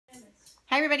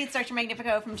Hi everybody, it's Dr.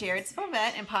 Magnifico from Jared's Full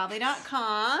Vet and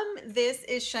Pavli.com. This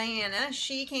is Shyann.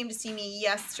 She came to see me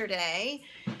yesterday.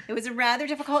 It was a rather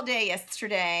difficult day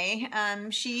yesterday.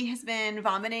 She has been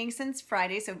vomiting since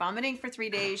Friday, so vomiting for 3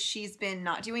 days. She's been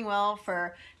not doing well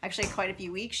for actually quite a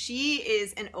few weeks. She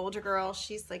is an older girl.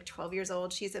 She's like 12 years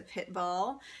old. She's a pit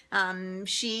bull.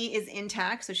 She is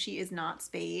intact, so she is not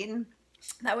spayed.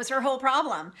 That was her whole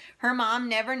problem. Her mom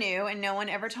never knew, and no one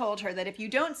ever told her that if you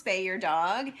don't spay your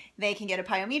dog, they can get a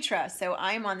Pyometra. So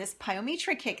I'm on this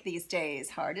Pyometra kick these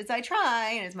days. Hard as I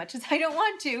try, and as much as I don't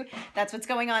want to, that's what's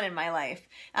going on in my life.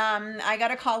 I got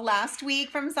a call last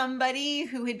week from somebody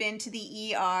who had been to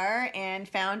the ER and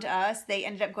found us. They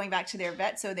ended up going back to their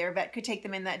vet, so their vet could take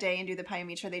them in that day and do the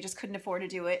Pyometra. They just couldn't afford to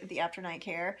do it at the afternight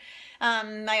care.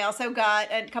 I also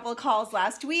got a couple of calls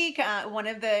last week. One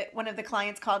of the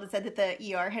clients called and said that the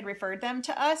ER had referred them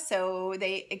to us, so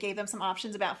they gave them some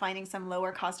options about finding some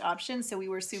lower cost options, so we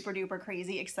were super duper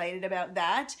crazy excited about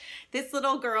that. This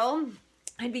little girl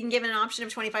had been given an option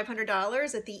of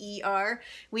 $2,500 at the ER.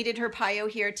 We did her Pyo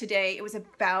here today. It was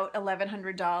about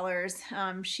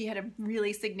 $1,100. She had a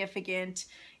really significant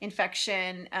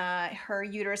infection. Her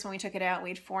uterus, when we took it out,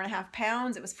 weighed 4.5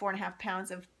 pounds. It was 4.5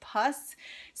 pounds of pus.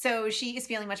 So she is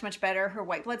feeling much, much better. Her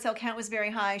white blood cell count was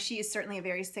very high. She is certainly a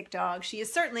very sick dog. She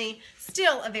is certainly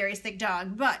still a very sick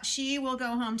dog, but she will go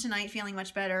home tonight feeling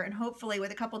much better, and hopefully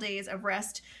with a couple days of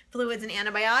rest, fluids, and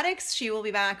antibiotics, she will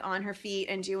be back on her feet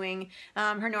and doing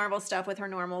her normal stuff with her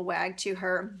normal wag to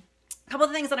her. A couple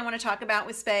of things that I want to talk about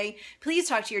with spay. Please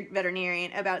talk to your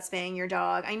veterinarian about spaying your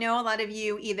dog. I know a lot of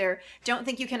you either don't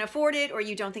think you can afford it or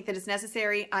you don't think that it's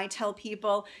necessary. I tell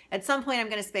people at some point I'm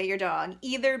going to spay your dog,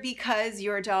 either because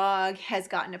your dog has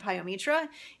gotten a Pyometra,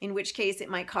 in which case it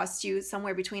might cost you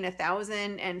somewhere between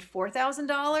 $1,000 and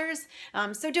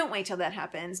 $4,000. So don't wait till that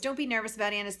happens. Don't be nervous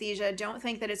about anesthesia. Don't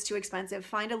think that it's too expensive.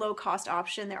 Find a low-cost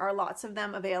option. There are lots of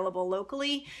them available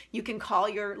locally. You can call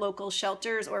your local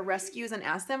shelters or rescues and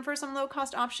ask them for some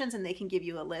low-cost options, and they can give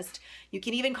you a list. You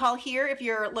can even call here if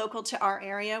you're local to our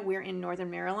area. We're in Northern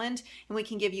Maryland, and we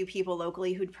can give you people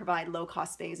locally who'd provide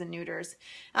low-cost spays and neuters.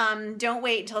 Don't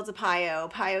wait until it's a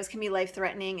Pyo. Pyos can be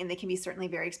life-threatening, and they can be certainly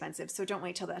very expensive, so don't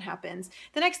wait till that happens.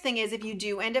 The next thing is, if you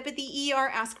do end up at the ER,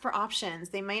 ask for options.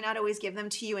 They may not always give them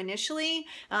to you initially.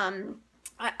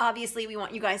 Obviously, we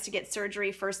want you guys to get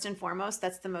surgery first and foremost.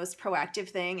 That's the most proactive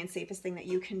thing and safest thing that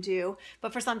you can do.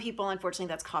 But for some people, unfortunately,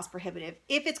 that's cost prohibitive.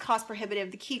 If it's cost prohibitive,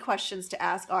 the key questions to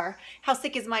ask are, how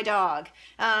sick is my dog?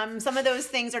 Some of those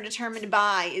things are determined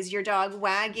by, is your dog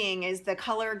wagging? Is the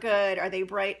color good? Are they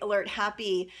bright, alert,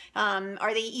 happy?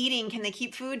 Are they eating? Can they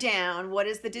keep food down? What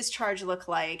does the discharge look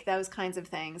like? Those kinds of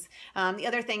things. The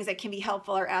other things that can be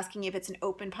helpful are asking if it's an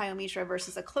open Pyometra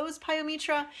versus a closed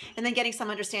Pyometra, and then getting some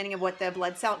understanding of what the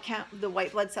blood cell count, the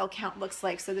white blood cell count looks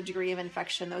like, so the degree of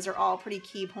infection. Those are all pretty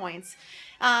key points.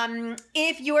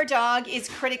 If your dog is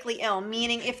critically ill,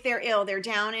 meaning if they're ill, they're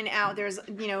down and out, there's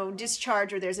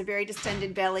discharge, or there's a very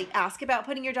distended belly, ask about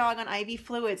putting your dog on IV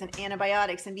fluids and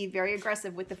antibiotics, and be very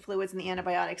aggressive with the fluids and the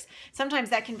antibiotics. Sometimes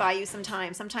that can buy you some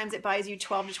time. Sometimes it buys you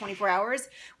 12 to 24 hours,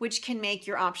 which can make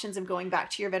your options of going back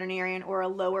to your veterinarian or a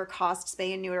lower cost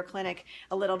spay and neuter clinic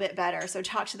a little bit better. So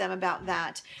talk to them about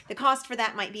that. The cost for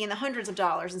that might be in the hundreds of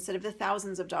dollars instead of the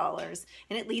thousands of dollars,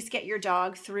 and at least get your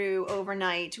dog through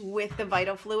overnight with the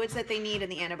vital fluids that they need and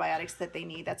the antibiotics that they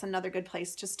need. That's another good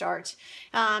place to start.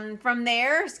 From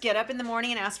there, get up in the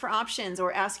morning and ask for options,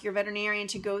 or ask your veterinarian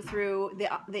to go through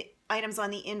the items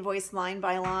on the invoice line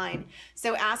by line.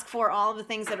 So ask for all of the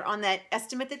things that are on that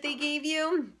estimate that they gave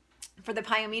you for the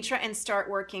Pyometra and start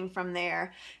working from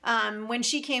there. When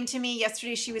she came to me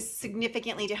yesterday, she was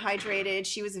significantly dehydrated.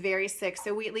 She was very sick,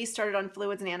 so we at least started on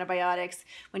fluids and antibiotics.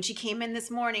 When she came in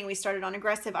this morning, we started on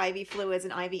aggressive IV fluids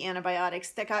and IV antibiotics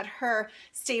that got her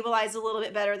stabilized a little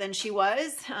bit better than she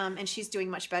was, and she's doing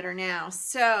much better now.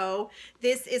 So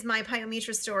this is my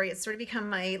Pyometra story. It's sort of become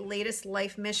my latest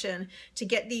life mission to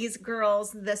get these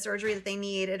girls the surgery that they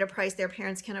need at a price their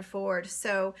parents can afford.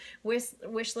 So wish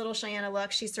little Shyann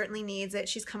luck. She certainly needs it.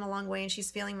 She's come a long way and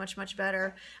she's feeling much, much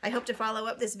better. I hope to follow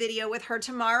up this video with her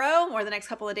tomorrow or the next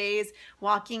couple of days,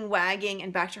 walking, wagging,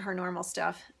 and back to her normal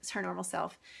stuff, her normal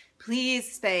self.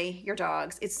 Please spay your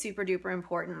dogs. It's super duper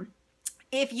important.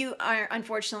 If you are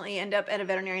unfortunately end up at a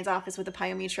veterinarian's office with a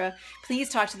Pyometra, please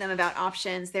talk to them about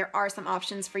options. There are some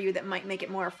options for you that might make it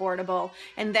more affordable,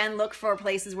 and then look for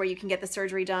places where you can get the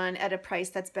surgery done at a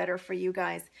price that's better for you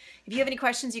guys. If you have any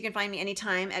questions, you can find me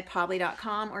anytime at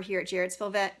Pavli.com or here at Jared's Full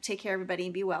Vet. Take care, everybody,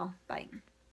 and be well. Bye.